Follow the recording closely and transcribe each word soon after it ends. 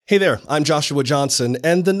Hey there, I'm Joshua Johnson,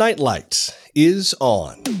 and the Nightlight is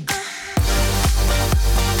on.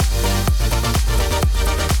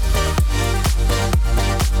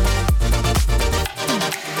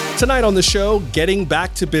 Tonight on the show, getting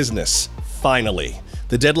back to business, finally.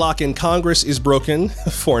 The deadlock in Congress is broken,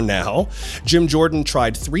 for now. Jim Jordan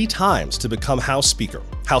tried 3 times to become House Speaker.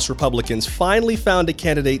 House Republicans finally found a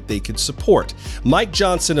candidate they could support. Mike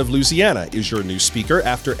Johnson of Louisiana is your new Speaker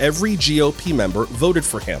after every GOP member voted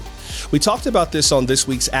for him. We talked about this on this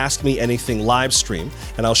week's Ask Me Anything live stream,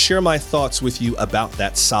 and I'll share my thoughts with you about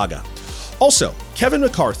that saga. Also, Kevin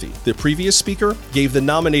McCarthy, the previous speaker, gave the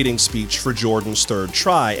nominating speech for Jordan's third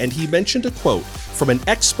try, and he mentioned a quote from an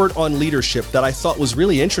expert on leadership that I thought was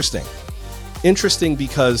really interesting. Interesting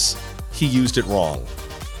because he used it wrong.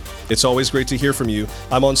 It's always great to hear from you.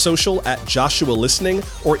 I'm on social at Joshua Listening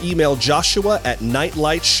or email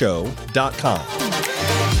joshua@nightlightshow.com.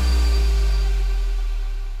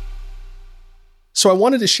 So I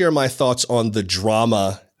wanted to share my thoughts on the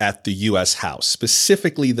drama at the U.S. House,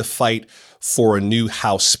 specifically the fight for a new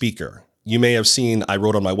House Speaker. You may have seen I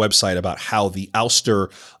wrote on my website about how the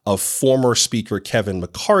ouster of former Speaker Kevin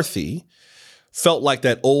McCarthy felt like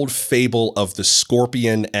that old fable of the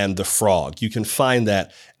scorpion and the frog. You can find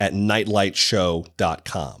that at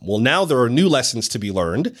nightlightshow.com. Well, now there are new lessons to be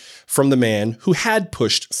learned from the man who had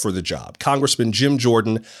pushed for the job, Congressman Jim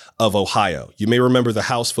Jordan of Ohio. You may remember the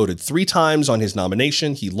House voted 3 times on his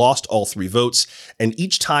nomination. He lost all 3 votes, and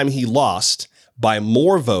each time he lost by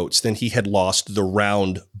more votes than he had lost the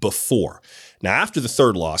round before. Now, after the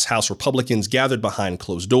third loss, House Republicans gathered behind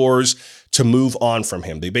closed doors to move on from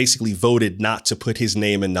him. They basically voted not to put his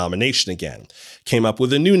name in nomination again. Came up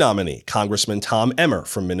with a new nominee, Congressman Tom Emmer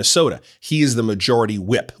from Minnesota. He is the majority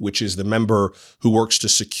whip, which is the member who works to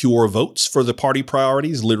secure votes for the party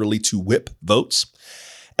priorities, literally to whip votes.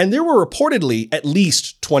 And there were reportedly at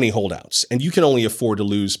least 20 holdouts, and you can only afford to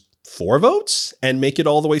lose 4 votes and make it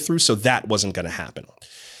all the way through, so that wasn't going to happen.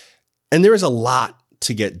 And there is a lot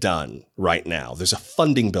to get done right now. There's a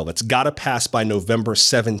funding bill that's got to pass by November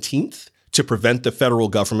 17th to prevent the federal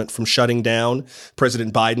government from shutting down.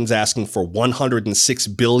 President Biden's asking for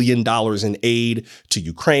 $106 billion in aid to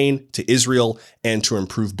Ukraine, to Israel, and to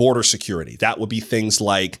improve border security. That would be things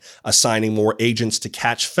like assigning more agents to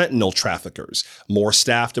catch fentanyl traffickers, more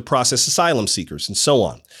staff to process asylum seekers, and so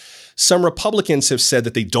on. Some Republicans have said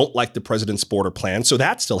that they don't like the president's border plan, so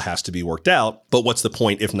that still has to be worked out. But what's the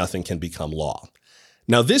point if nothing can become law?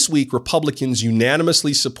 Now, this week, Republicans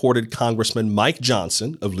unanimously supported Congressman Mike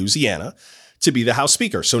Johnson of Louisiana to be the House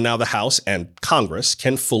Speaker. So now the House and Congress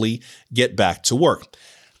can fully get back to work.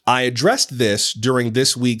 I addressed this during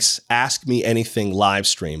this week's Ask Me Anything live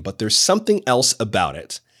stream, but there's something else about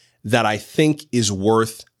it that I think is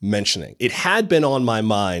worth mentioning. It had been on my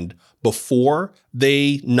mind before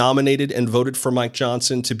they nominated and voted for Mike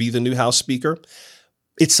Johnson to be the new House Speaker.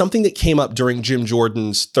 It's something that came up during Jim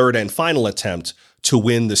Jordan's third and final attempt to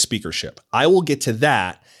win the speakership. I will get to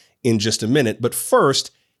that in just a minute, but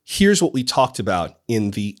first, here's what we talked about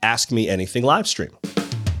in the Ask Me Anything live stream.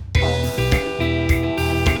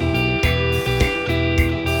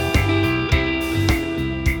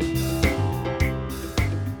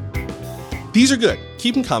 These are good.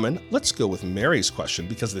 Keep them coming. Let's go with Mary's question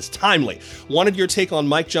because it's timely. Wanted your take on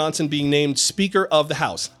Mike Johnson being named Speaker of the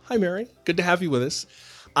House. Hi, Mary. Good to have you with us.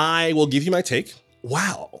 I will give you my take.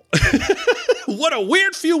 Wow. What a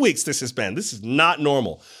weird few weeks this has been. This is not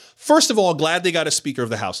normal. First of all, glad they got a Speaker of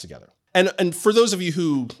the House together. And for those of you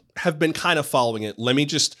who have been kind of following it, let me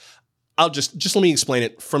let me explain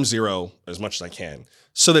it from zero as much as I can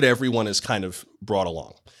so that everyone is kind of brought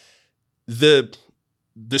along. The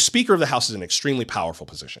Speaker of the House is an extremely powerful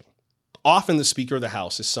position. Often the Speaker of the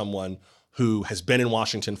House is someone who has been in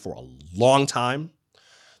Washington for a long time.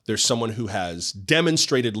 There's someone who has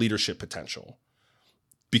demonstrated leadership potential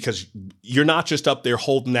because you're not just up there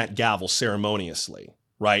holding that gavel ceremoniously,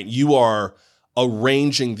 right? You are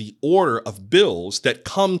arranging the order of bills that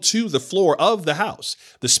come to the floor of the House.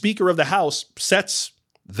 The Speaker of the House sets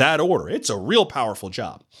that order. It's a real powerful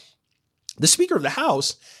job. The Speaker of the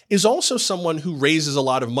House is also someone who raises a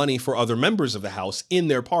lot of money for other members of the House in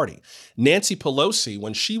their party. Nancy Pelosi,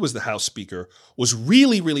 when she was the House Speaker, was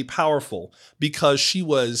really, really powerful because she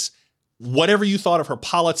was, whatever you thought of her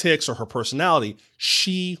politics or her personality,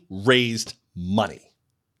 she raised money.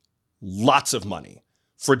 Lots of money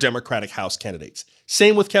for Democratic House candidates.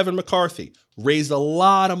 Same with Kevin McCarthy, raised a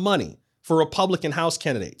lot of money for Republican House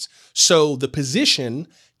candidates. So the position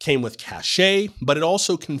came with cachet, but it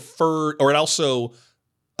also conveyed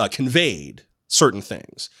certain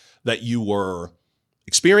things, that you were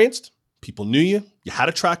experienced, people knew you, you had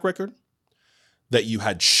a track record, that you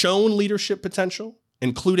had shown leadership potential,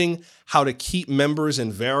 including how to keep members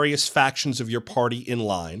in various factions of your party in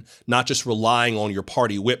line, not just relying on your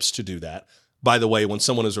party whips to do that. By the way, when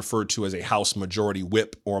someone is referred to as a House Majority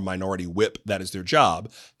Whip or a Minority Whip, that is their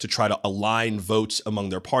job, to try to align votes among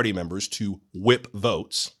their party members to whip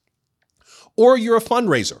votes. Or you're a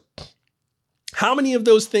fundraiser. How many of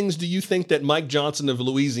those things do you think that Mike Johnson of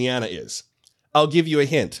Louisiana is? I'll give you a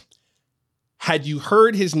hint. Had you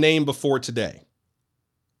heard his name before today?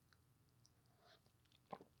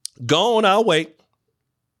 Go on, I'll wait.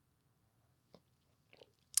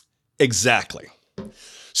 Exactly.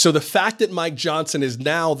 So the fact that Mike Johnson is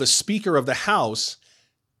now the Speaker of the House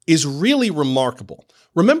is really remarkable.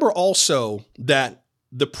 Remember also that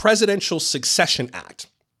the Presidential Succession Act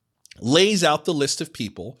lays out the list of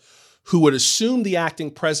people who would assume the acting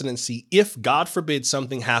presidency if, God forbid,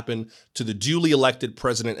 something happened to the duly elected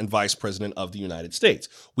president and vice president of the United States.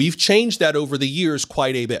 We've changed that over the years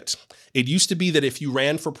quite a bit. It used to be that if you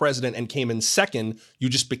ran for president and came in second, you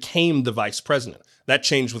just became the vice president. That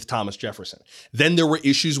changed with Thomas Jefferson. Then there were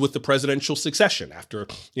issues with the presidential succession after,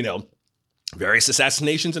 various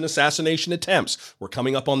assassinations and assassination attempts. We're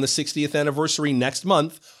coming up on the 60th anniversary next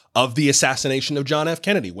month of the assassination of John F.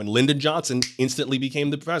 Kennedy, when Lyndon Johnson instantly became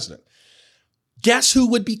the president. Guess who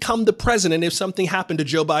would become the president if something happened to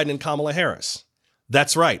Joe Biden and Kamala Harris?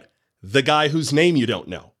 That's right, the guy whose name you don't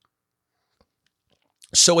know.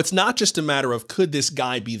 So it's not just a matter of could this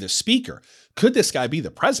guy be the speaker? Could this guy be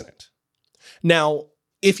the president? Now,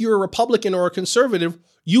 if you're a Republican or a conservative,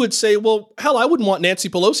 you would say, well, hell, I wouldn't want Nancy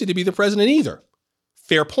Pelosi to be the president either.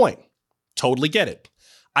 Fair point. Totally get it.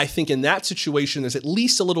 I think in that situation, there's at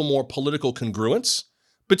least a little more political congruence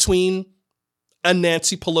between a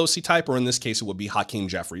Nancy Pelosi type, or in this case, it would be Hakeem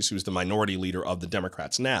Jeffries, who's the minority leader of the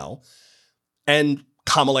Democrats now, and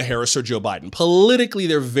Kamala Harris or Joe Biden. Politically,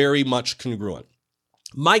 they're very much congruent.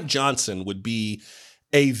 Mike Johnson would be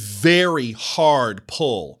a very hard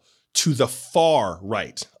pull to the far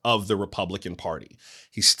right of the Republican Party.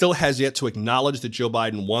 He still has yet to acknowledge that Joe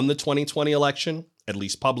Biden won the 2020 election, at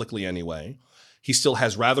least publicly anyway. He still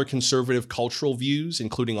has rather conservative cultural views,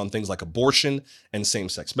 including on things like abortion and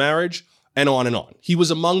same-sex marriage, and on and on. He was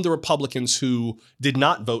among the Republicans who did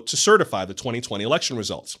not vote to certify the 2020 election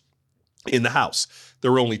results in the House.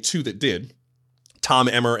 There were only two that did, Tom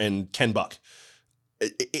Emmer and Ken Buck.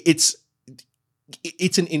 It's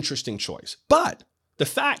an interesting choice. But the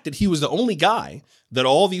fact that he was the only guy that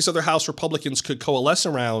all these other House Republicans could coalesce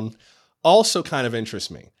around also kind of interests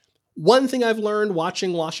me. One thing I've learned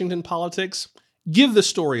watching Washington politics, give the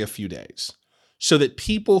story a few days so that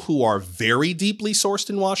people who are very deeply sourced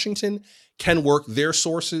in Washington can work their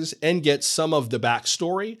sources and get some of the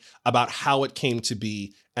backstory about how it came to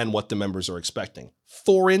be and what the members are expecting.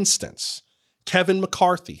 For instance, Kevin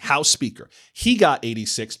McCarthy, House Speaker, he got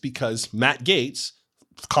 86 because Matt Gaetz,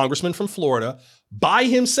 congressman from Florida, by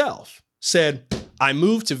himself said, I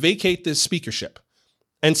move to vacate this speakership,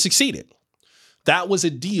 and succeeded. That was a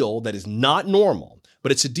deal that is not normal,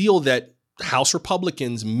 but it's a deal that House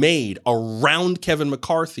Republicans made around Kevin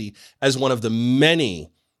McCarthy as one of the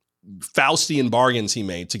many Faustian bargains he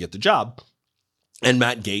made to get the job. And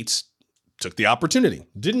Matt Gaetz took the opportunity,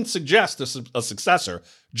 didn't suggest a successor,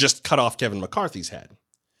 just cut off Kevin McCarthy's head.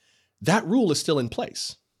 That rule is still in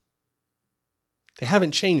place. They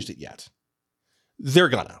haven't changed it yet. They're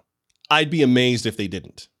gonna. I'd be amazed if they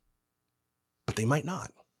didn't. But they might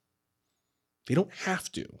not. They don't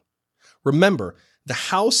have to. Remember, the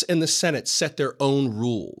House and the Senate set their own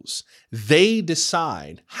rules. They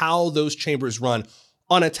decide how those chambers run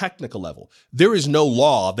on a technical level. There is no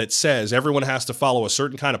law that says everyone has to follow a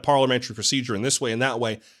certain kind of parliamentary procedure in this way and that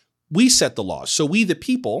way. We set the laws. So we, the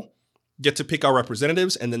people, get to pick our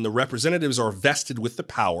representatives, and then the representatives are vested with the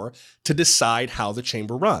power to decide how the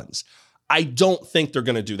chamber runs. I don't think they're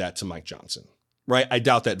going to do that to Mike Johnson, right? I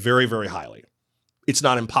doubt that very, very highly. It's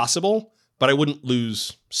not impossible, but I wouldn't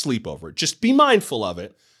lose sleep over it. Just be mindful of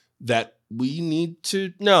it, that we need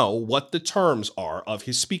to know what the terms are of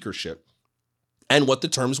his speakership and what the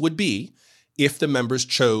terms would be if the members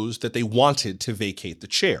chose that they wanted to vacate the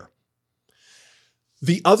chair.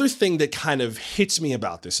 The other thing that kind of hits me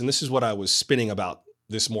about this, and this is what I was spinning about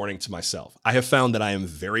this morning to myself, I have found that I am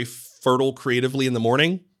very fertile creatively in the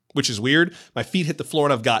morning, which is weird. My feet hit the floor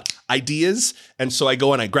and I've got ideas. And so I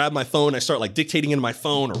go and I grab my phone, I start like dictating into my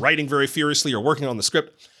phone or writing very furiously or working on the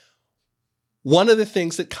script. One of the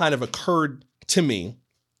things that kind of occurred to me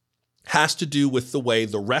has to do with the way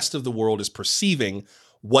the rest of the world is perceiving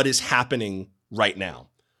what is happening right now.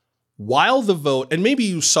 While the vote, and maybe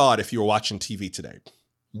you saw it if you were watching TV today,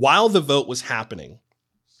 while the vote was happening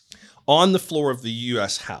on the floor of the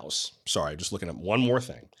U.S. House, sorry, just looking at one more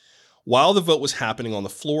thing. While the vote was happening on the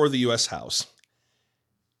floor of the U.S. House,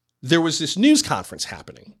 there was this news conference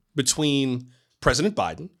happening between President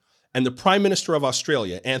Biden and the Prime Minister of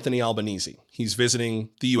Australia, Anthony Albanese. He's visiting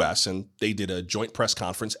the U.S., and they did a joint press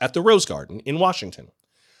conference at the Rose Garden in Washington.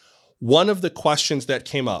 One of the questions that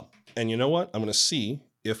came up, and you know what? I'm going to see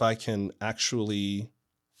if I can actually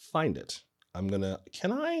find it. I'm going to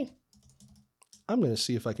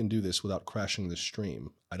see if I can do this without crashing the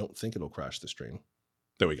stream. I don't think it'll crash the stream.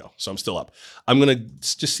 There we go. So I'm still up. I'm going to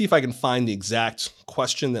just see if I can find the exact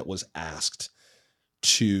question that was asked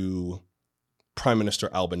to Prime Minister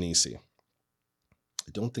Albanese.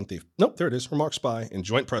 I don't think nope, there it is. Remarks by in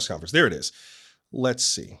joint press conference. There it is. Let's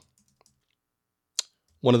see.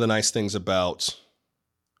 One of the nice things about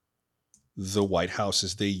the White House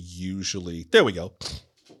is there we go.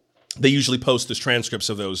 They usually post the transcripts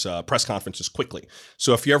of those press conferences quickly.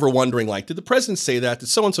 So if you're ever wondering, like, did the president say that? Did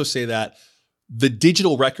so-and-so say that? The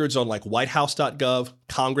digital records on like whitehouse.gov,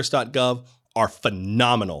 congress.gov are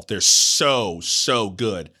phenomenal. They're so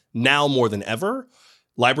good. Now more than ever.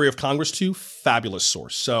 Library of Congress too, fabulous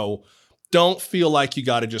source. So don't feel like you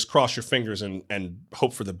got to just cross your fingers and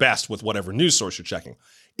hope for the best with whatever news source you're checking.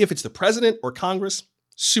 If it's the president or Congress,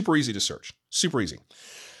 super easy to search, super easy.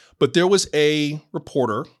 But there was a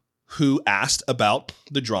reporter who asked about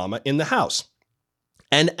the drama in the House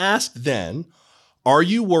and asked then, are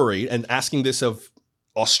you worried, and asking this of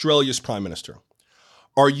Australia's Prime Minister,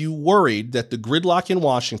 are you worried that the gridlock in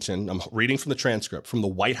Washington, I'm reading from the transcript, from the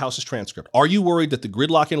White House's transcript, are you worried that the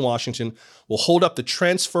gridlock in Washington will hold up the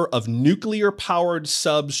transfer of nuclear-powered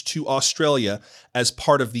subs to Australia as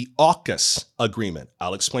part of the AUKUS agreement?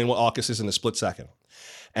 I'll explain what AUKUS is in a split second.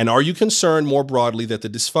 And are you concerned more broadly that the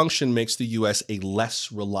dysfunction makes the U.S. a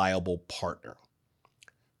less reliable partner?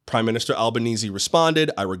 Prime Minister Albanese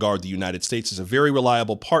responded, I regard the United States as a very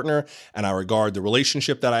reliable partner, and I regard the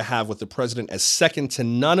relationship that I have with the president as second to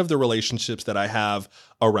none of the relationships that I have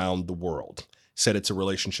around the world. Said it's a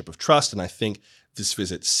relationship of trust, and I think this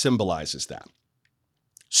visit symbolizes that.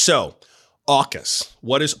 So, AUKUS.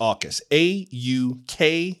 What is AUKUS? A-U-K-U-S.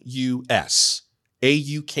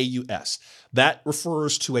 A-U-K-U-S. That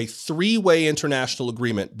refers to a three-way international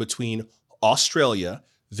agreement between Australia,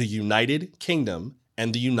 the United Kingdom,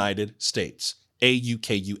 and the United States.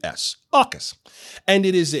 A-U-K-U-S. AUKUS. And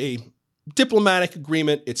it is a diplomatic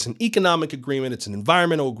agreement. It's an economic agreement. It's an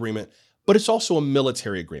environmental agreement. But it's also a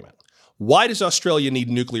military agreement. Why does Australia need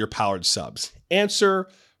nuclear-powered subs? Answer,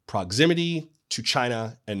 proximity to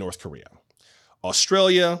China and North Korea.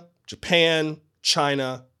 Australia, Japan,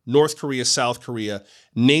 China, North Korea, South Korea,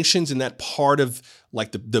 nations in that part of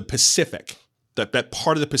like the Pacific, that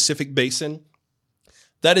part of the Pacific basin,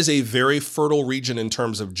 that is a very fertile region in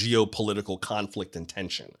terms of geopolitical conflict and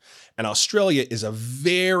tension. And Australia is a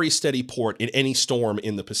very steady port in any storm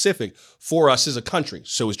in the Pacific for us as a country.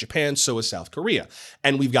 So is Japan, so is South Korea.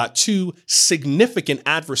 And we've got two significant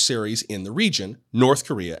adversaries in the region, North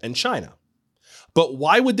Korea and China. But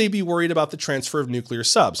why would they be worried about the transfer of nuclear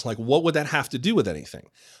subs? Like, what would that have to do with anything?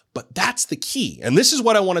 But that's the key. And this is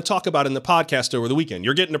what I want to talk about in the podcast over the weekend.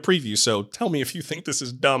 You're getting a preview, so tell me if you think this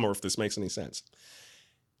is dumb or if this makes any sense.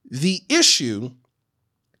 The issue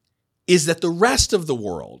is that the rest of the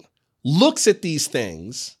world looks at these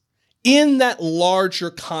things in that larger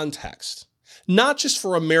context, not just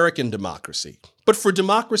for American democracy, but for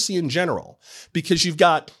democracy in general, because you've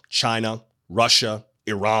got China, Russia,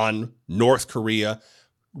 Iran, North Korea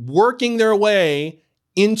working their way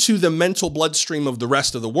into the mental bloodstream of the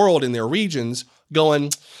rest of the world in their regions going,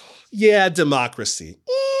 yeah, democracy.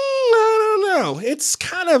 I don't know. It's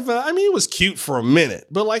kind of, it was cute for a minute,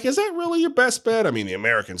 but like, is that really your best bet? I mean, the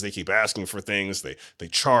Americans, they keep asking for things. They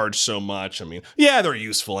charge so much. I mean, yeah, they're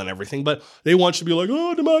useful and everything, but they want you to be like,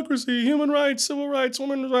 oh, democracy, human rights, civil rights,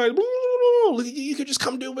 women's rights. You could just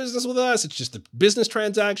come do business with us. It's just a business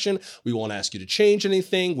transaction. We won't ask you to change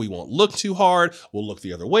anything. We won't look too hard. We'll look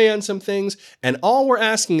the other way on some things. And all we're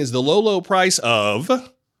asking is the low price of...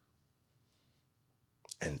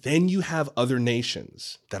 And then you have other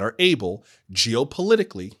nations that are able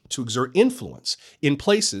geopolitically to exert influence in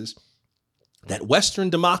places that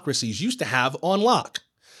Western democracies used to have on lock.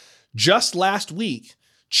 Just last week,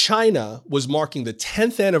 China was marking the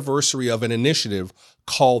 10th anniversary of an initiative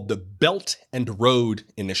called the Belt and Road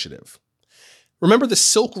Initiative. Remember the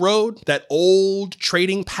Silk Road, that old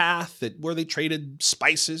trading path where they traded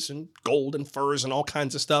spices and gold and furs and all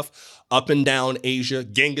kinds of stuff up and down Asia?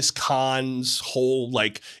 Genghis Khan's whole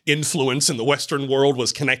influence in the Western world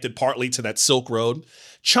was connected partly to that Silk Road.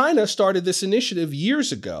 China started this initiative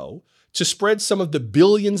years ago to spread some of the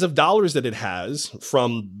billions of dollars that it has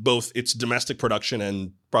from both its domestic production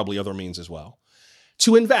and probably other means as well,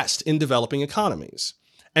 to invest in developing economies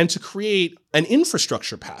and to create an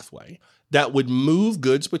infrastructure pathway that would move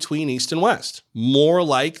goods between East and West, more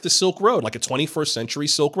like the Silk Road, like a 21st century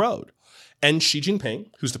Silk Road. And Xi Jinping,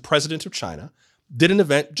 who's the president of China, did an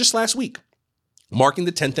event just last week, marking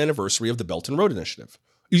the 10th anniversary of the Belt and Road Initiative.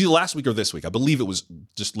 Either last week or this week. I believe it was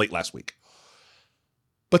just late last week.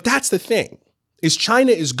 But that's the thing, is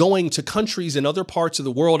China is going to countries in other parts of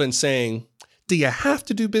the world and saying, do you have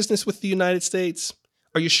to do business with the United States?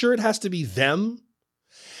 Are you sure it has to be them?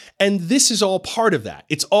 And this is all part of that.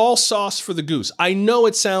 It's all sauce for the goose. I know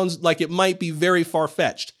it sounds like it might be very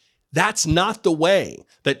far-fetched. That's not the way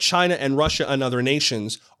that China and Russia and other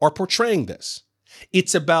nations are portraying this.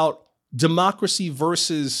 It's about democracy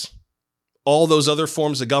versus all those other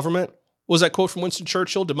forms of government. What was that quote from Winston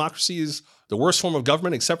Churchill? Democracy is the worst form of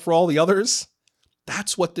government except for all the others.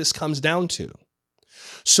 That's what this comes down to.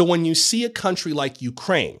 So when you see a country like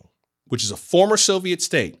Ukraine, which is a former Soviet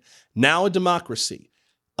state, now a democracy,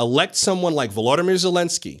 elect someone like Volodymyr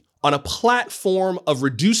Zelensky on a platform of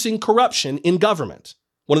reducing corruption in government.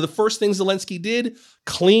 One of the first things Zelensky did,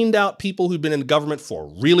 cleaned out people who'd been in government for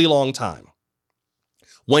a really long time.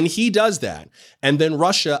 When he does that, and then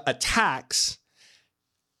Russia attacks,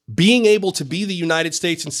 being able to be the United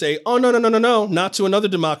States and say, oh, no, not to another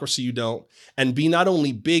democracy you don't, and be not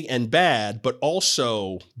only big and bad, but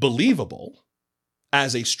also believable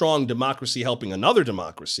as a strong democracy helping another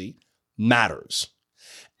democracy matters.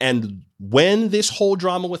 And when this whole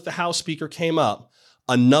drama with the House Speaker came up,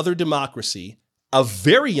 another democracy, a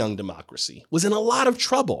very young democracy, was in a lot of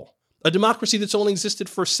trouble. A democracy that's only existed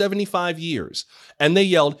for 75 years. And they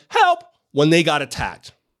yelled, help, when they got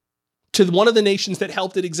attacked. To one of the nations that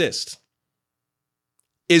helped it exist,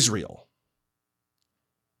 Israel.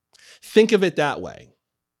 Think of it that way.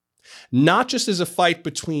 Not just as a fight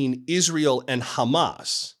between Israel and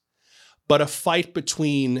Hamas, but a fight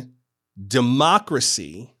between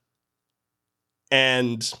democracy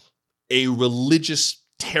and a religious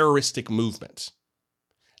terroristic movement.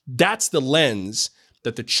 That's the lens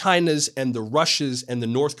that the Chinas and the Russias and the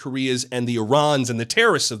North Koreas and the Irans and the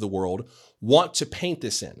terrorists of the world want to paint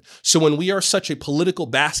this in. So when we are such a political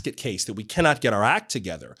basket case that we cannot get our act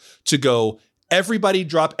together to go, everybody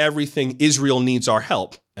drop everything, Israel needs our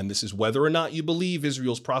help, and this is whether or not you believe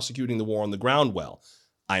Israel's prosecuting the war on the ground well.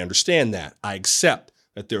 I understand that. I accept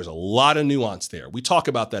that there's a lot of nuance there. We talk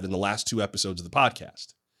about that in the last 2 episodes of the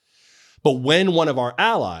podcast. But when one of our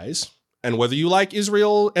allies, and whether you like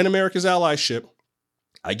Israel and America's allyship,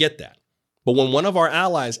 I get that. But when one of our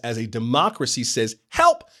allies as a democracy says,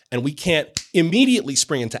 help, and we can't immediately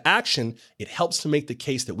spring into action, it helps to make the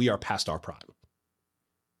case that we are past our prime.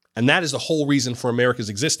 And that is the whole reason for America's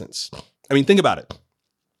existence. I mean, think about it.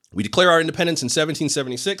 We declare our independence in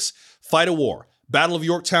 1776, fight a war. Battle of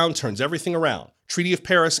Yorktown turns everything around. Treaty of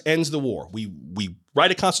Paris ends the war. We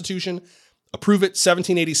write a constitution, approve it,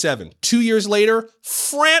 1787. 2 years later,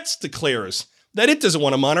 France declares that it doesn't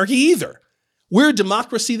want a monarchy either. We're a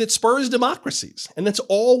democracy that spurs democracies, and that's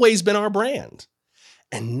always been our brand.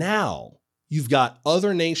 And now you've got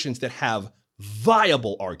other nations that have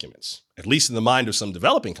viable arguments, at least in the mind of some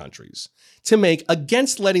developing countries, to make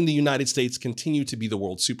against letting the United States continue to be the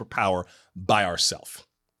world superpower by ourselves.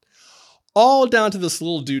 All down to this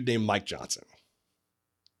little dude named Mike Johnson.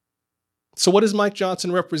 So what does Mike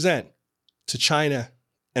Johnson represent to China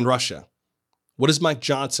and Russia? What does Mike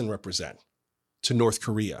Johnson represent to North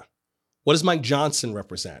Korea? What does Mike Johnson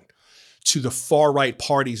represent to the far-right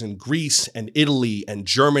parties in Greece and Italy and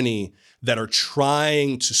Germany that are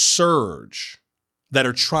trying to surge, that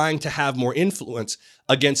are trying to have more influence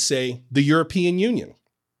against, say, the European Union,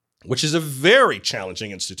 which is a very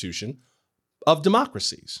challenging institution of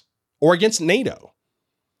democracies, or against NATO?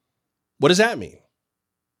 What does that mean?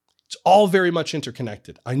 It's all very much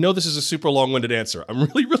interconnected. I know this is a super long-winded answer. I'm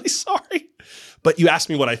really, really sorry. But you asked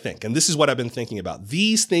me what I think, and this is what I've been thinking about.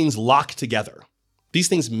 These things lock together. These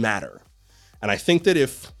things matter. And I think that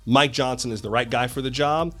if Mike Johnson is the right guy for the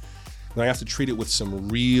job, then I have to treat it with some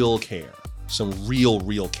real care, some real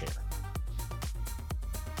care.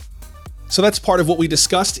 So that's part of what we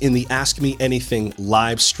discussed in the Ask Me Anything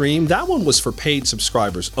live stream. That one was for paid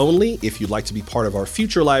subscribers only. If you'd like to be part of our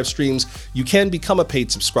future live streams, you can become a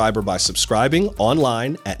paid subscriber by subscribing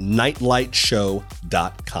online at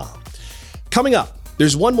nightlightshow.com. Coming up,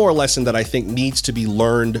 there's one more lesson that I think needs to be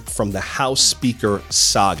learned from the House Speaker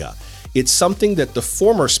saga. It's something that the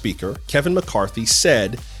former Speaker, Kevin McCarthy,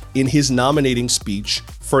 said in his nominating speech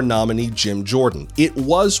for nominee Jim Jordan. It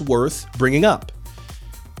was worth bringing up.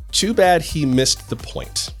 Too bad he missed the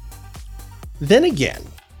point. Then again,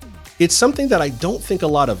 it's something that I don't think a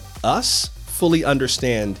lot of us fully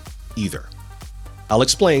understand either. I'll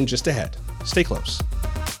explain just ahead. Stay close.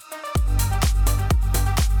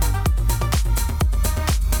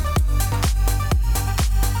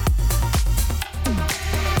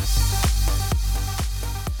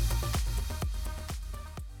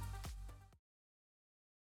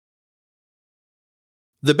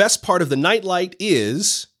 The best part of the Nightlight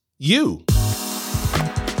is you.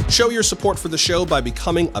 Show your support for the show by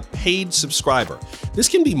becoming a paid subscriber. This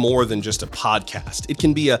can be more than just a podcast. It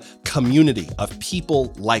can be a community of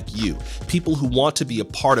people like you, people who want to be a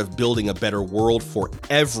part of building a better world for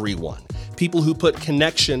everyone, people who put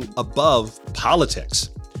connection above politics.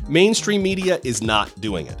 Mainstream media is not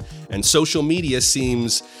doing it, and social media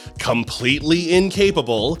seems completely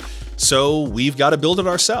incapable, so we've got to build it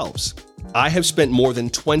ourselves. I have spent more than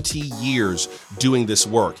 20 years doing this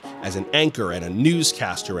work as an anchor and a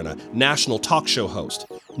newscaster and a national talk show host.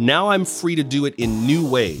 Now I'm free to do it in new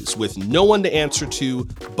ways with no one to answer to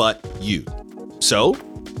but you. So,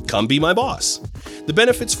 come be my boss. The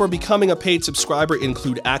benefits for becoming a paid subscriber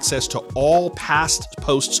include access to all past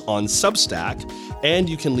posts on Substack, and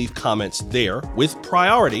you can leave comments there with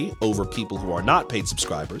priority over people who are not paid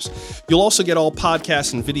subscribers. You'll also get all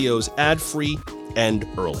podcasts and videos ad-free and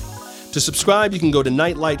early. To subscribe, you can go to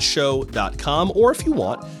nightlightshow.com, or if you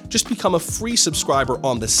want, just become a free subscriber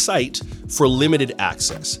on the site for limited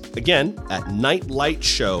access. Again, at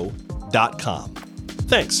nightlightshow.com.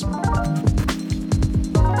 Thanks.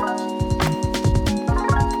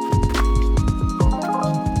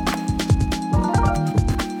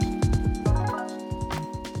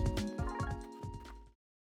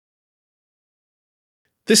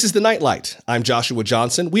 This is The Nightlight. I'm Joshua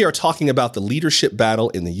Johnson. We are talking about the leadership battle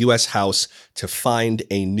in the U.S. House to find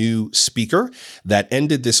a new speaker that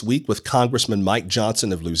ended this week with Congressman Mike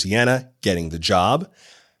Johnson of Louisiana getting the job.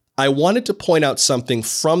 I wanted to point out something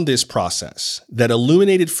from this process that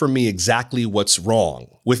illuminated for me exactly what's wrong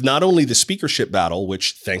with not only the speakership battle,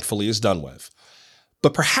 which thankfully is done with,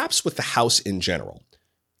 but perhaps with the House in general,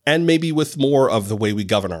 and maybe with more of the way we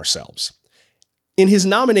govern ourselves. In his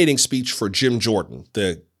nominating speech for Jim Jordan,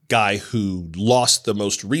 the guy who lost the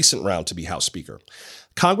most recent round to be House Speaker,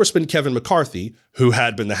 Congressman Kevin McCarthy, who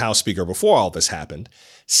had been the House Speaker before all this happened,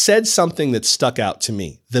 said something that stuck out to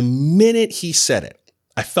me. The minute he said it,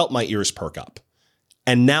 I felt my ears perk up.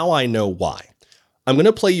 And now I know why. I'm going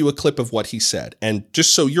to play you a clip of what he said. And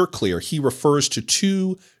just so you're clear, he refers to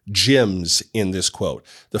two Jims in this quote.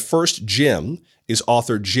 The first Jim is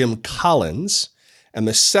author Jim Collins, and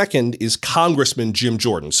the second is Congressman Jim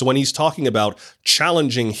Jordan. So when he's talking about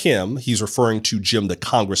challenging him, he's referring to Jim the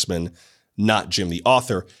congressman, not Jim the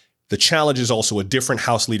author. The challenge is also a different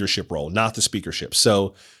House leadership role, not the speakership.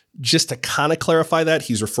 So just to kind of clarify that,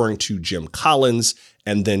 he's referring to Jim Collins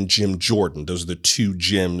and then Jim Jordan. Those are the two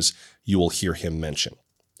Jims you will hear him mention.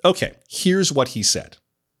 Okay, here's what he said.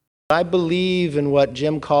 I believe in what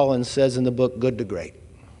Jim Collins says in the book, Good to Great.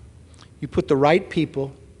 You put the right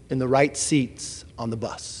people in the right seats on the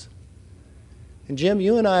bus. And Jim,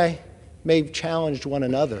 you and I may have challenged one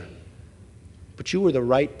another, but you were the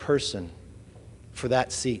right person for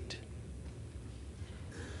that seat.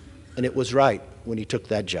 And it was right when he took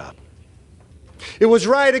that job. It was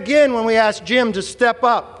right again when we asked Jim to step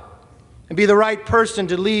up and be the right person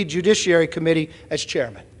to lead Judiciary Committee as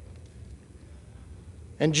chairman.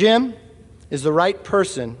 And Jim is the right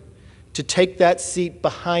person to take that seat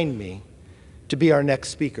behind me to be our next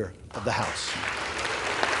Speaker of the House.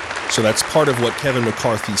 So that's part of what Kevin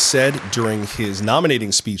McCarthy said during his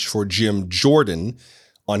nominating speech for Jim Jordan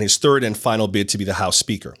on his third and final bid to be the House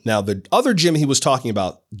Speaker. Now, the other Jim he was talking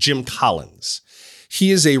about, Jim Collins,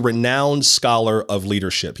 he is a renowned scholar of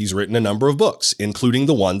leadership. He's written a number of books, including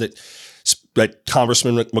the one that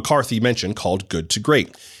Congressman McCarthy mentioned called Good to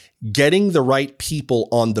Great. Getting the right people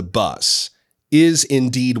on the bus is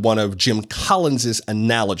indeed one of Jim Collins's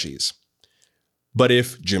analogies. But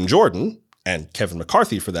if Jim Jordan, and Kevin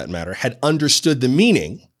McCarthy for that matter, had understood the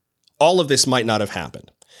meaning, all of this might not have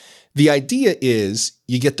happened. The idea is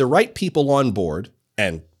you get the right people on board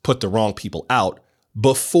and put the wrong people out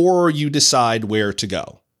before you decide where to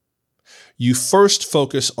go. You first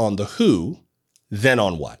focus on the who, then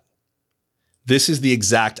on what. This is the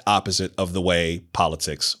exact opposite of the way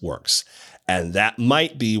politics works. And that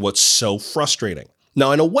might be what's so frustrating.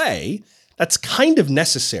 Now, in a way, that's kind of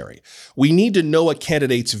necessary. We need to know a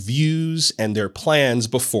candidate's views and their plans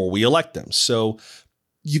before we elect them. So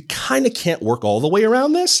you kind of can't work all the way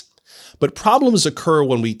around this, but problems occur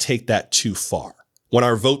when we take that too far. When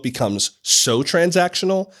our vote becomes so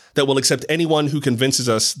transactional that we'll accept anyone who convinces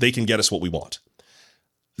us they can get us what we want.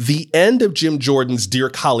 The end of Jim Jordan's Dear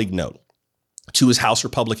Colleague note to his House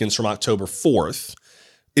Republicans from October 4th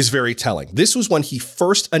is very telling. This was when he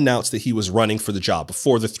first announced that he was running for the job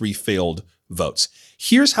before the 3 failed votes.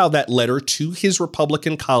 Here's how that letter to his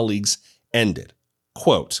Republican colleagues ended.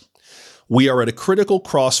 Quote, "We are at a critical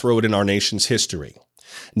crossroad in our nation's history.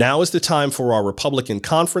 Now is the time for our Republican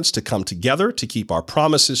conference to come together to keep our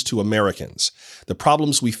promises to Americans. The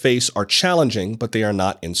problems we face are challenging, but they are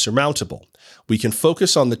not insurmountable. We can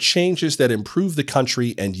focus on the changes that improve the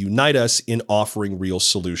country and unite us in offering real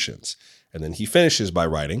solutions." And then he finishes by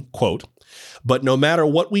writing, quote, "But no matter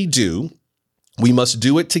what we do, we must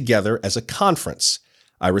do it together as a conference.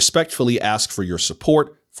 I respectfully ask for your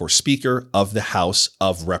support for Speaker of the House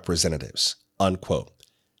of Representatives," unquote.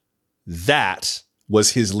 That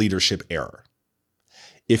was his leadership error.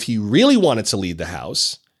 If he really wanted to lead the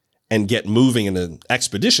House and get moving in an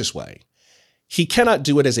expeditious way, he cannot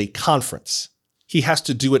do it as a conference. He has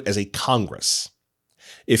to do it as a Congress.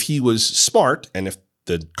 If he was smart, and if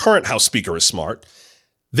the current House Speaker is smart,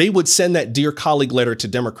 they would send that Dear Colleague letter to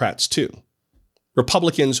Democrats too.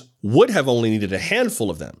 Republicans would have only needed a handful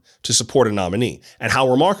of them to support a nominee. And how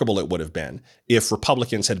remarkable it would have been if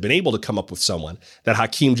Republicans had been able to come up with someone that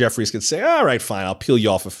Hakeem Jeffries could say, all right, fine, I'll peel you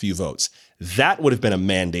off a few votes. That would have been a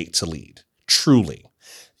mandate to lead, truly.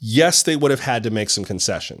 Yes, they would have had to make some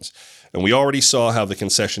concessions. And we already saw how the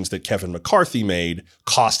concessions that Kevin McCarthy made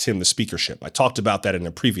cost him the speakership. I talked about that in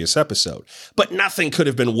a previous episode. But nothing could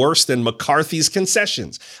have been worse than McCarthy's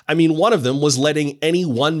concessions. I mean, one of them was letting any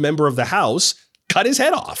one member of the House cut his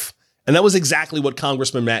head off. And that was exactly what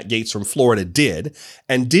Congressman Matt Gaetz from Florida did,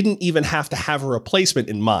 and didn't even have to have a replacement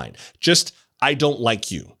in mind. Just, I don't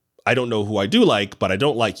like you. I don't know who I do like, but I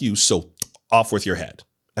don't like you, so off with your head.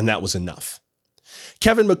 And that was enough.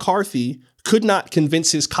 Kevin McCarthy could not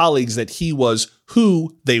convince his colleagues that he was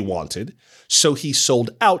who they wanted, so he sold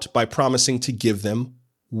out by promising to give them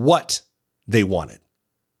what they wanted.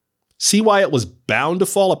 See why it was bound to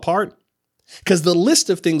fall apart? Because the list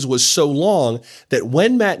of things was so long that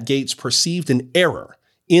when Matt Gaetz perceived an error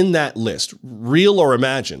in that list, real or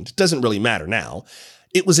imagined, it doesn't really matter now,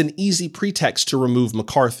 it was an easy pretext to remove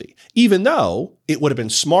McCarthy, even though it would have been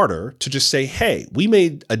smarter to just say, hey, we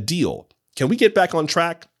made a deal. Can we get back on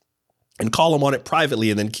track? And call him on it privately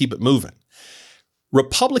and then keep it moving.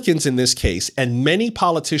 Republicans in this case, and many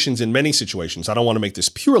politicians in many situations, I don't want to make this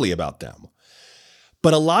purely about them,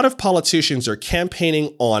 but a lot of politicians are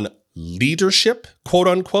campaigning on leadership, quote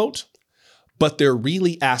unquote, but they're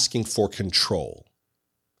really asking for control.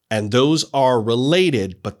 And those are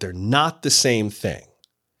related, but they're not the same thing.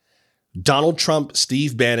 Donald Trump,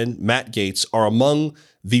 Steve Bannon, Matt Gaetz are among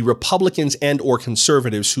the Republicans and or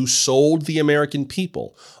conservatives who sold the American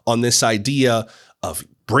people on this idea of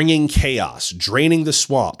bringing chaos, draining the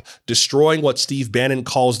swamp, destroying what Steve Bannon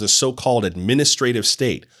calls the so-called administrative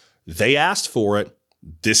state. They asked for it.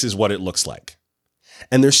 This is what it looks like.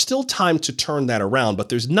 And there's still time to turn that around, but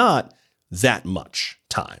there's not that much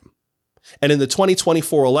time. And in the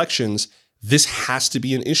 2024 elections, this has to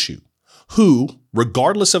be an issue. Who,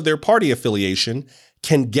 regardless of their party affiliation,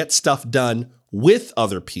 can get stuff done with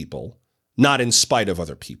other people, not in spite of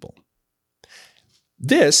other people.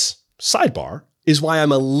 This, sidebar, is why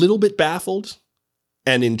I'm a little bit baffled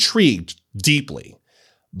and intrigued deeply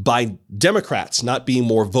by Democrats not being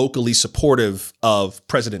more vocally supportive of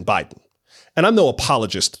President Biden. And I'm no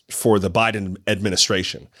apologist for the Biden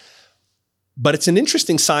administration, but it's an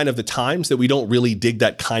interesting sign of the times that we don't really dig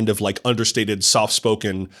that kind of like understated,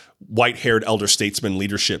 soft-spoken, white-haired elder statesman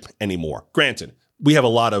leadership anymore. Granted, we have a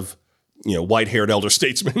lot of, white-haired elder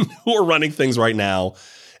statesmen who are running things right now,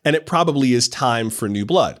 and it probably is time for new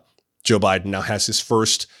blood. Joe Biden now has his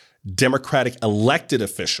first Democratic elected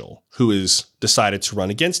official who has decided to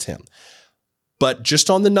run against him. But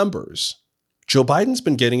just on the numbers, Joe Biden's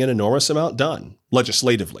been getting an enormous amount done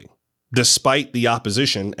legislatively, despite the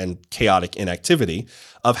opposition and chaotic inactivity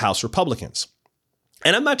of House Republicans.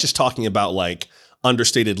 And I'm not just talking about like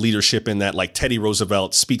understated leadership in that like Teddy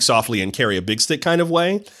Roosevelt speak softly and carry a big stick kind of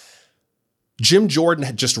way. Jim Jordan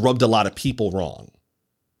had just rubbed a lot of people wrong.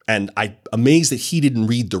 And I'm amazed that he didn't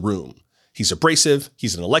read the room. He's abrasive.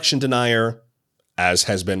 He's an election denier, as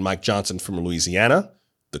has been Mike Johnson from Louisiana,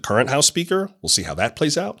 the current House Speaker. We'll see how that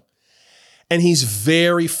plays out. And he's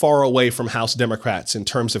very far away from House Democrats in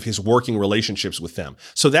terms of his working relationships with them.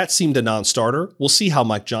 So that seemed a non-starter. We'll see how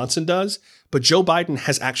Mike Johnson does. But Joe Biden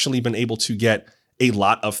has actually been able to get a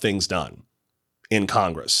lot of things done in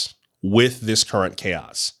Congress with this current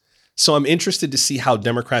chaos. So I'm interested to see how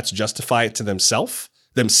Democrats justify it to themselves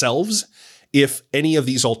if any of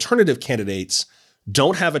these alternative candidates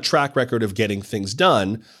don't have a track record of getting things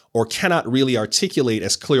done, or cannot really articulate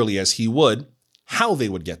as clearly as he would how they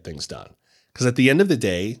would get things done. Because at the end of the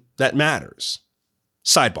day, that matters.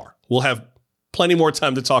 Sidebar. We'll have plenty more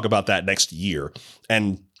time to talk about that next year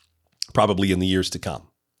and probably in the years to come.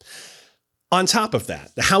 On top of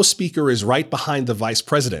that, the House Speaker is right behind the Vice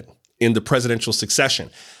President in the presidential succession.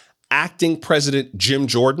 Acting President Jim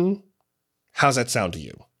Jordan, how's that sound to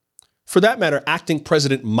you? For that matter, Acting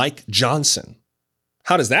President Mike Johnson,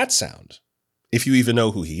 how does that sound? If you even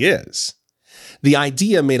know who he is. The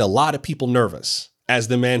idea made a lot of people nervous as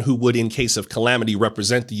the man who would, in case of calamity,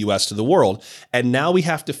 represent the U.S. to the world. And now we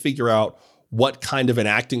have to figure out what kind of an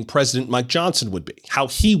acting president Mike Johnson would be, how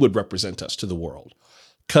he would represent us to the world.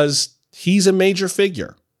 Because he's a major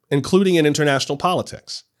figure, including in international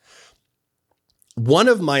politics. One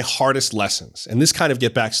of my hardest lessons, and this kind of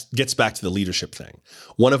gets back to the leadership thing,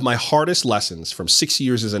 one of my hardest lessons from 6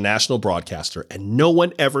 years as a national broadcaster, and no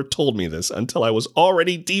one ever told me this until I was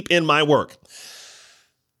already deep in my work.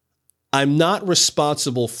 I'm not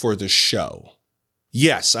responsible for the show.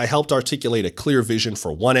 Yes, I helped articulate a clear vision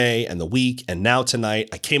for 1A and The Week, and Now Tonight.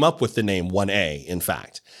 I came up with the name 1A, in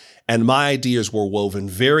fact, and my ideas were woven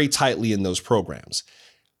very tightly in those programs.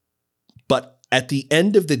 But at the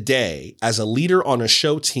end of the day, as a leader on a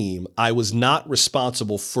show team, I was not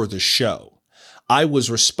responsible for the show. I was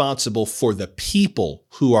responsible for the people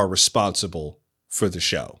who are responsible for the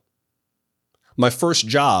show. My first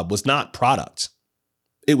job was not product.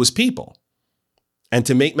 It was people. And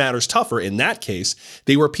to make matters tougher, in that case,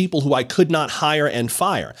 they were people who I could not hire and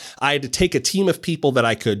fire. I had to take a team of people that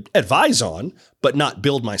I could advise on, but not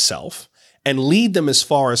build myself, and lead them as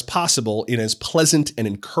far as possible in as pleasant and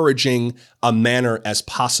encouraging a manner as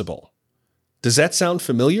possible. Does that sound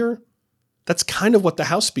familiar? That's kind of what the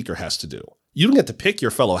House Speaker has to do. You don't get to pick your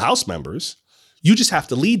fellow House members. You just have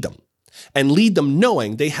to lead them, and lead them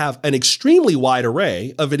knowing they have an extremely wide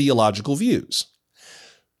array of ideological views.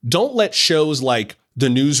 Don't let shows like The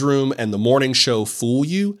Newsroom and The Morning Show fool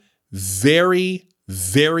you. Very,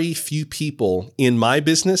 very few people in my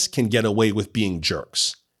business can get away with being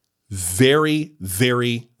jerks. Very,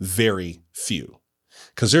 very, very few.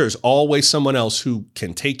 Because there's always someone else who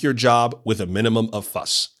can take your job with a minimum of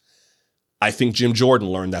fuss. I think Jim Jordan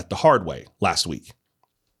learned that the hard way last week.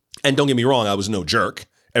 And don't get me wrong, I was no jerk.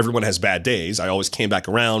 Everyone has bad days. I always came back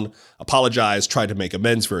around, apologized, tried to make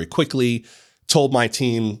amends very quickly, told my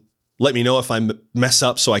team, let me know if I mess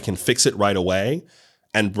up so I can fix it right away,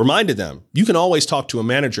 and reminded them, you can always talk to a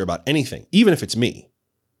manager about anything, even if it's me.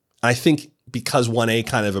 I think because 1A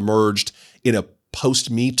kind of emerged in a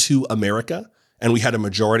post-Me Too America, and we had a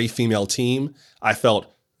majority female team, I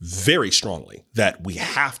felt very strongly that we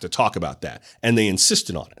have to talk about that, and they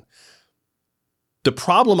insisted on it. The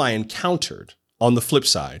problem I encountered on the flip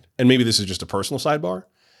side, and maybe this is just a personal sidebar,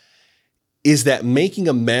 is that making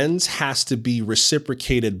amends has to be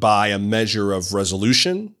reciprocated by a measure of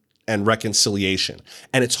resolution and reconciliation.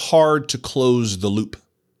 And it's hard to close the loop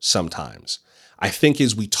sometimes. I think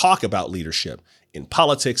as we talk about leadership in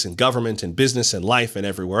politics and government and business and life and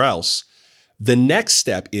everywhere else, the next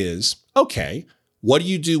step is, okay, what do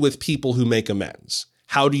you do with people who make amends?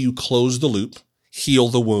 How do you close the loop, heal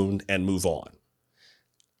the wound, and move on?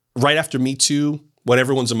 Right after Me Too, when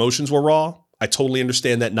everyone's emotions were raw, I totally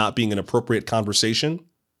understand that not being an appropriate conversation.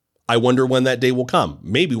 I wonder when that day will come.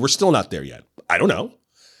 Maybe we're still not there yet. I don't know.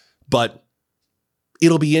 But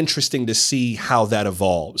it'll be interesting to see how that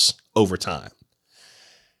evolves over time.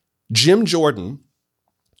 Jim Jordan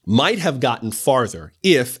might have gotten farther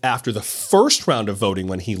if, after the first round of voting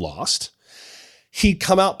when he lost, he'd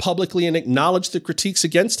come out publicly and acknowledged the critiques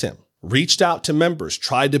against him, reached out to members,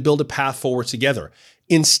 tried to build a path forward together.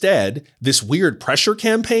 Instead, this weird pressure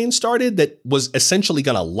campaign started that was essentially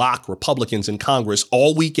going to lock Republicans in Congress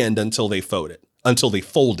all weekend until they folded.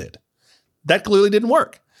 That clearly didn't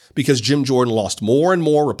work because Jim Jordan lost more and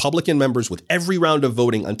more Republican members with every round of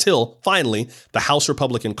voting until finally the House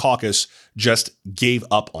Republican caucus just gave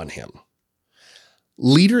up on him.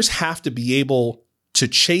 Leaders have to be able to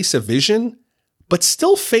chase a vision, but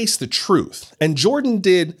still face the truth. And Jordan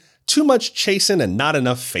did too much chasing and not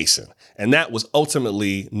enough facing. And that was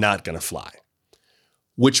ultimately not going to fly.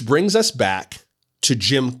 Which brings us back to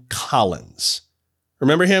Jim Collins.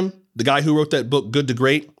 Remember him? The guy who wrote that book, Good to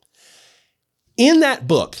Great? In that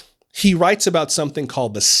book, he writes about something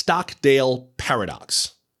called the Stockdale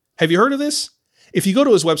Paradox. Have you heard of this? If you go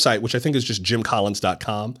to his website, which I think is just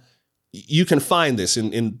jimcollins.com, you can find this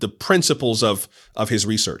in the principles of his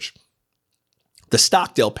research. The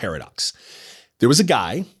Stockdale Paradox. There was a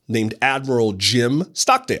guy named Admiral Jim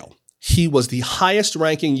Stockdale. He was the highest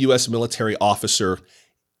ranking U.S. military officer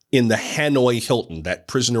in the Hanoi Hilton, that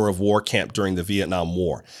prisoner of war camp during the Vietnam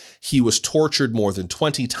War. He was tortured more than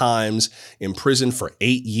 20 times, imprisoned for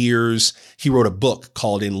 8 years. He wrote a book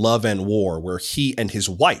called In Love and War, where he and his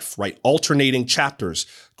wife write alternating chapters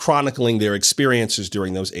chronicling their experiences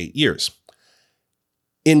during those 8 years.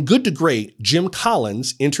 In Good to Great, Jim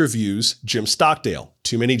Collins interviews Jim Stockdale.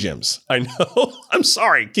 Too many Jims. I know. I'm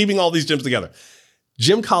sorry, keeping all these Jims together.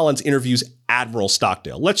 Jim Collins interviews Admiral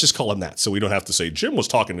Stockdale. Let's just call him that so we don't have to say Jim was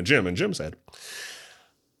talking to Jim and Jim said.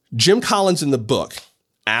 Jim Collins in the book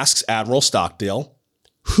asks Admiral Stockdale,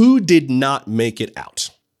 who did not make it out?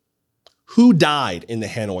 Who died in the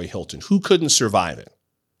Hanoi Hilton? Who couldn't survive it?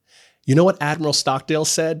 You know what Admiral Stockdale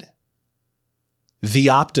said? The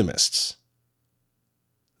optimists.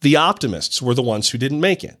 The optimists were the ones who didn't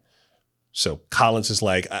make it. So Collins is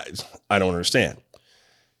like, I don't understand.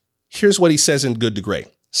 Here's what he says in Good to Great.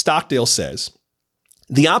 Stockdale says,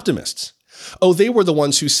 the optimists, they were the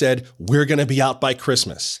ones who said, we're going to be out by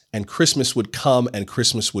Christmas, and Christmas would come and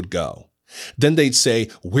Christmas would go. Then they'd say,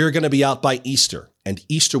 we're going to be out by Easter, and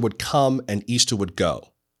Easter would come and Easter would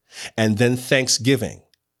go. And then Thanksgiving,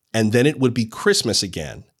 and then it would be Christmas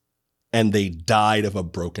again, and they died of a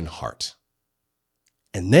broken heart.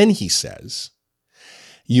 And then he says,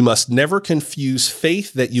 you must never confuse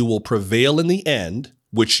faith that you will prevail in the end,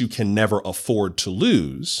 which you can never afford to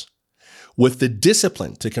lose, with the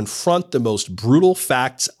discipline to confront the most brutal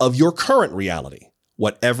facts of your current reality,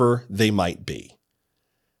 whatever they might be.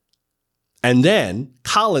 And then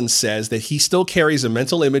Collins says that he still carries a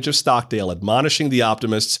mental image of Stockdale admonishing the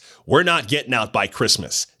optimists, we're not getting out by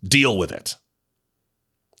Christmas. Deal with it.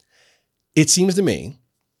 It seems to me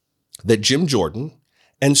that Jim Jordan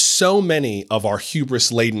and so many of our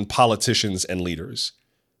hubris-laden politicians and leaders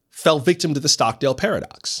fell victim to the Stockdale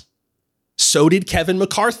paradox. So did Kevin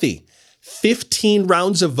McCarthy. 15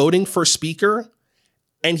 rounds of voting for speaker,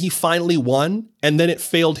 and he finally won, and then it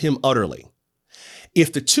failed him utterly.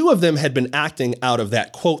 If the two of them had been acting out of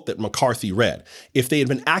that quote that McCarthy read, if they had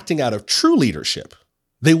been acting out of true leadership,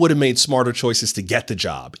 they would have made smarter choices to get the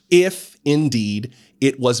job, if indeed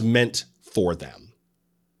it was meant for them.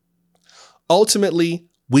 Ultimately,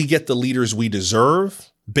 we get the leaders we deserve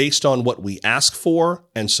based on what we ask for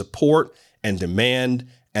and support and demand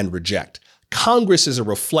and reject. Congress is a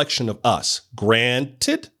reflection of us,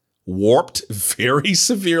 granted, warped very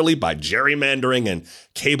severely by gerrymandering and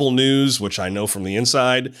cable news, which I know from the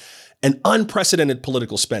inside, and unprecedented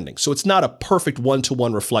political spending. So it's not a perfect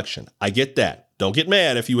one-to-one reflection. I get that. Don't get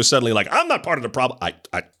mad if you were suddenly like, I'm not part of the problem.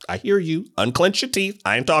 I hear you. Unclench your teeth.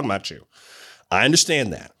 I ain't talking about you. I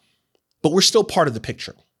understand that. But we're still part of the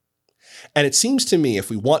picture. And it seems to me if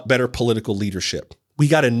we want better political leadership, we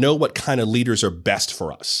got to know what kind of leaders are best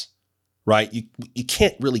for us, right? You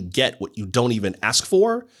can't really get what you don't even ask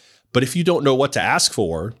for. But if you don't know what to ask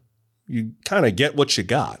for, you kind of get what you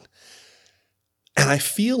got. And I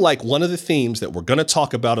feel like one of the themes that we're going to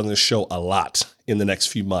talk about on this show a lot in the next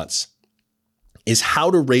few months is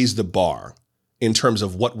how to raise the bar in terms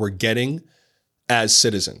of what we're getting as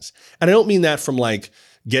citizens. And I don't mean that from like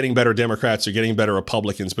getting better Democrats or getting better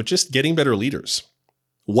Republicans, but just getting better leaders.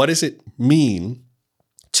 What does it mean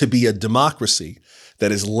to be a democracy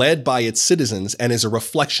that is led by its citizens and is a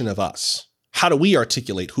reflection of us? How do we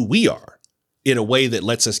articulate who we are in a way that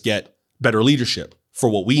lets us get better leadership for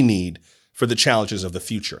what we need for the challenges of the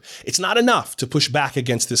future? It's not enough to push back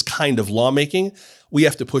against this kind of lawmaking. We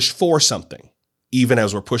have to push for something, even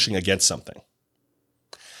as we're pushing against something.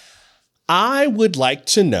 I would like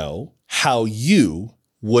to know how you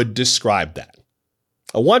would describe that.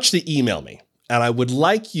 I want you to email me, and I would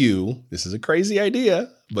like you, this is a crazy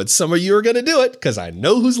idea, but some of you are going to do it because I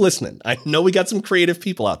know who's listening. I know we got some creative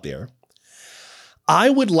people out there.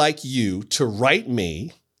 I would like you to write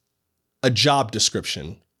me a job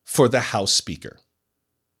description for the House Speaker.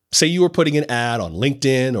 Say you were putting an ad on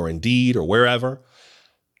LinkedIn or Indeed or wherever.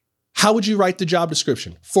 How would you write the job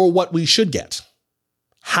description for what we should get?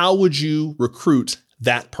 How would you recruit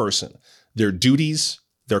that person? Their duties,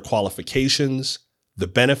 their qualifications, the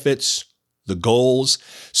benefits, the goals.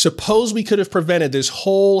 Suppose we could have prevented this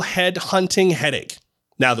whole head-hunting headache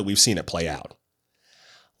now that we've seen it play out.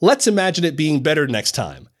 Let's imagine it being better next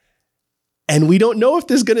time. And we don't know if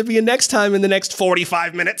there's going to be a next time in the next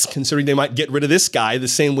 45 minutes, considering they might get rid of this guy the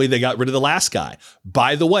same way they got rid of the last guy.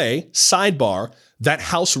 By the way, sidebar, that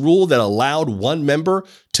House rule that allowed one member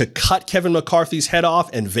to cut Kevin McCarthy's head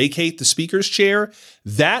off and vacate the Speaker's chair,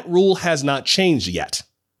 that rule has not changed yet.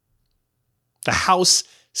 The House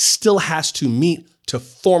still has to meet to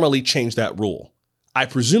formally change that rule. I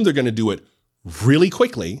presume they're going to do it really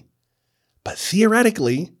quickly, but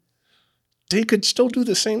theoretically, they could still do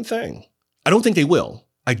the same thing. I don't think they will,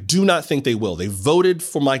 I do not think they will. They voted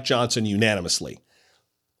for Mike Johnson unanimously.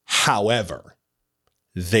 However,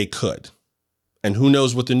 they could. And who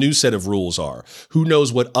knows what the new set of rules are? Who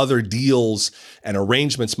knows what other deals and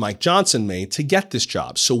arrangements Mike Johnson made to get this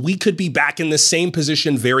job? So we could be back in the same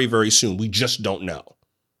position very, very soon. We just don't know.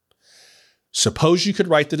 Suppose you could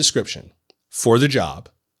write the description for the job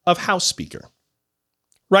of House Speaker.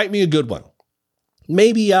 Write me a good one.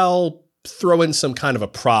 Maybe I'll throw in some kind of a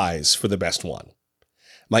prize for the best one.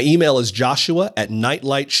 My email is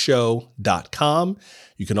joshua@nightlightshow.com.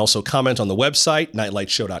 You can also comment on the website,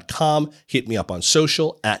 nightlightshow.com. Hit me up on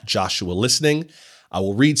social @JoshuaListening. I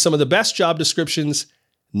will read some of the best job descriptions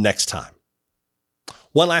next time.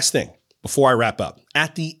 One last thing before I wrap up.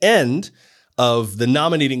 At the end of the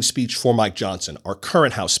nominating speech for Mike Johnson, our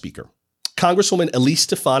current House Speaker, Congresswoman Elise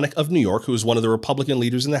Stefanik of New York, who is one of the Republican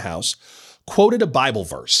leaders in the House, quoted a Bible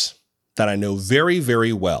verse that I know very,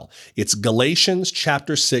 very well. It's Galatians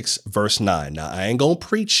chapter 6, verse 9. Now, I ain't going to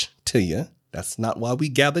preach to you. That's not why we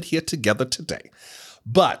gathered here together today.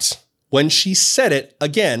 But when she said it,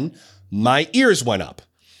 again, my ears went up.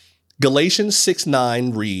 Galatians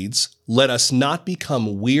 6:9 reads, "Let us not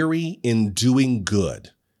become weary in doing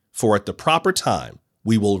good, for at the proper time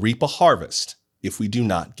we will reap a harvest if we do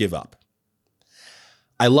not give up."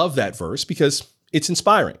 I love that verse because it's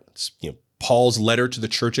inspiring. It's, Paul's letter to the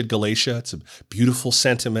church at Galatia. It's a beautiful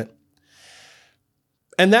sentiment.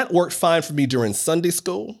 And that worked fine for me during Sunday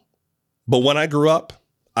school. But when I grew up,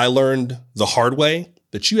 I learned the hard way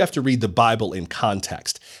that you have to read the Bible in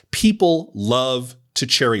context. People love to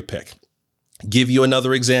cherry pick. Give you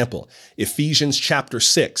another example. Ephesians chapter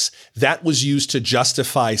 6, that was used to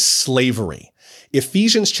justify slavery.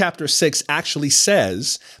 Ephesians chapter 6 actually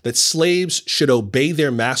says that slaves should obey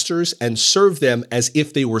their masters and serve them as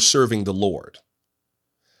if they were serving the Lord.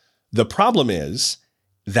 The problem is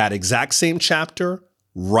that exact same chapter,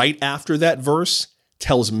 right after that verse,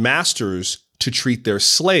 tells masters to treat their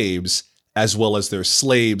slaves as well as their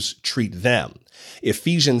slaves treat them.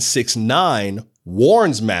 Ephesians 6:9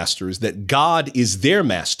 warns masters that God is their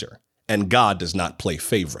master and God does not play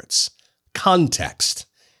favorites. Context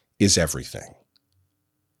is everything.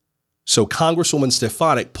 So Congresswoman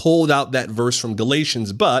Stefanik pulled out that verse from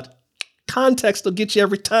Galatians, but context will get you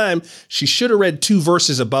every time. She should have read 2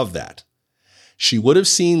 verses above that. She would have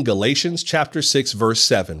seen Galatians chapter 6, verse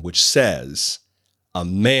 7, which says, "A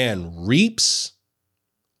man reaps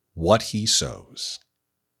what he sows."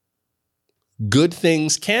 Good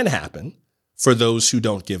things can happen for those who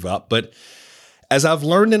don't give up, but as I've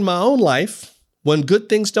learned in my own life, when good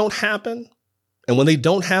things don't happen, and when they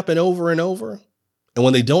don't happen over and over, and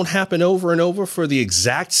when they don't happen over and over for the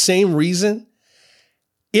exact same reason,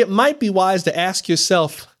 it might be wise to ask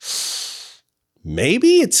yourself,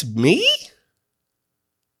 maybe it's me?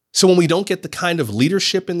 So when we don't get the kind of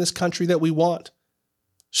leadership in this country that we want,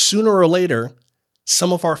 sooner or later,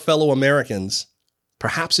 some of our fellow Americans,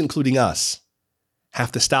 perhaps including us,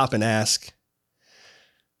 have to stop and ask,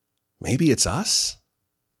 maybe it's us?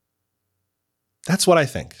 That's what I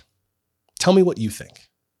think. Tell me what you think.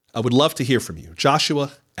 I would love to hear from you.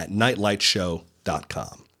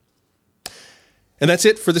 Joshua@nightlightshow.com. And that's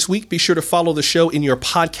it for this week. Be sure to follow the show in your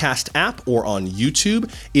podcast app or on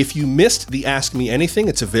YouTube. If you missed the Ask Me Anything,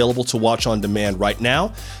 it's available to watch on demand right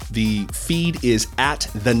now. The feed is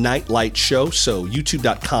 @TheNightlightShow, so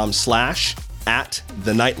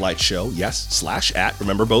youtube.com/@TheNightlightShow. Yes, /@,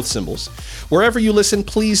 remember both symbols. Wherever you listen,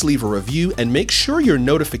 please leave a review and make sure your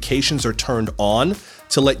notifications are turned on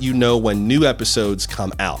to let you know when new episodes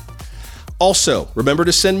come out. Also, remember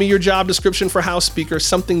to send me your job description for House Speaker,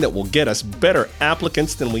 something that will get us better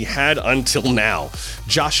applicants than we had until now.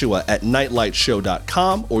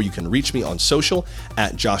 Joshua@nightlightshow.com, or you can reach me on social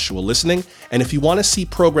 @JoshuaListening. And if you want to see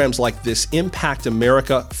programs like this impact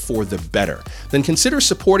America for the better, then consider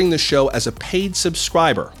supporting the show as a paid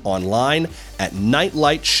subscriber online at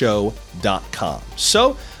nightlightshow.com.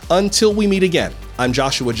 So, until we meet again, I'm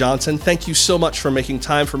Joshua Johnson. Thank you so much for making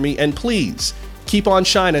time for me, and please keep on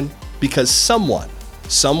shining, because someone,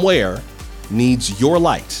 somewhere, needs your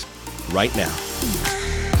light right now.